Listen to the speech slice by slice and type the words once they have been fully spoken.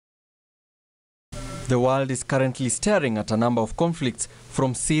The world is currently staring at a number of conflicts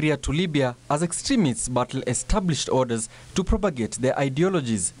from Syria to Libya as extremists battle established orders to propagate their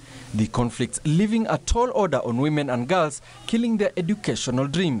ideologies. The conflicts leaving a tall order on women and girls, killing their educational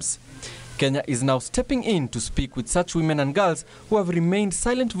dreams. Kenya is now stepping in to speak with such women and girls who have remained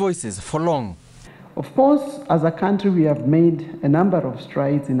silent voices for long. Of course, as a country, we have made a number of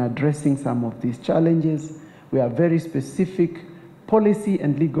strides in addressing some of these challenges. We have very specific policy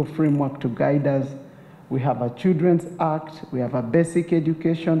and legal framework to guide us. We have a Children's Act, we have a Basic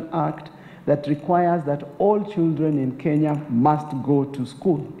Education Act that requires that all children in Kenya must go to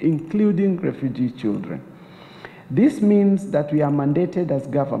school, including refugee children. This means that we are mandated as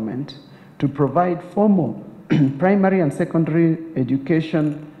government to provide formal primary and secondary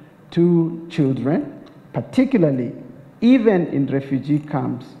education to children, particularly even in refugee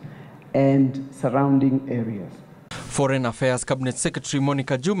camps and surrounding areas. Foreign Affairs Cabinet Secretary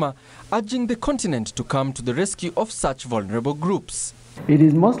Monica Juma urging the continent to come to the rescue of such vulnerable groups. It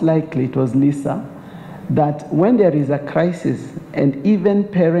is most likely, it was Lisa, that when there is a crisis and even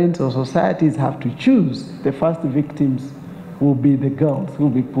parents or societies have to choose, the first victims will be the girls who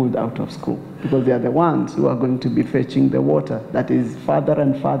will be pulled out of school, because they are the ones who are going to be fetching the water that is farther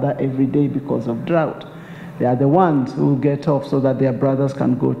and farther every day because of drought. They are the ones who will get off so that their brothers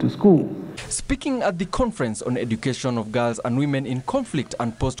can go to school. Speaking at the conference on education of girls and women in conflict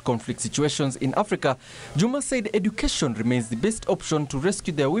and post-conflict situations in Africa, Juma said education remains the best option to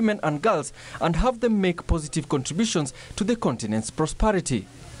rescue their women and girls and have them make positive contributions to the continent's prosperity.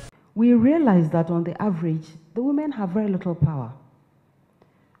 We realize that on the average, the women have very little power.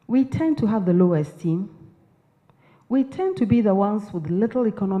 We tend to have the low esteem. We tend to be the ones with little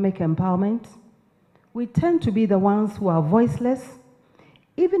economic empowerment. We tend to be the ones who are voiceless,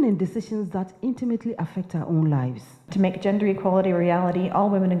 even in decisions that intimately affect our own lives. To make gender equality a reality, all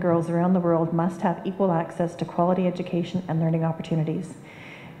women and girls around the world must have equal access to quality education and learning opportunities.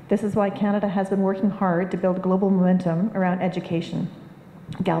 This is why Canada has been working hard to build global momentum around education,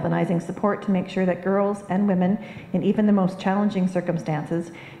 galvanizing support to make sure that girls and women in even the most challenging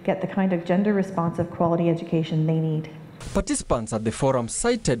circumstances get the kind of gender-responsive quality education they need. Participants at the forum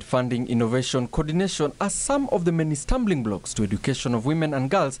cited funding, innovation, coordination as some of the many stumbling blocks to education of women and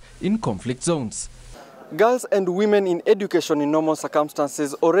girls in conflict zones. Girls and women in education in normal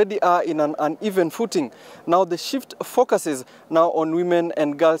circumstances already are in an uneven footing. Now the shift focuses now on women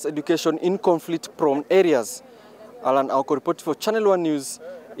and girls' education in conflict-prone areas. Alan Auko reporting for Channel 1 News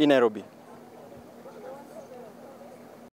in Nairobi.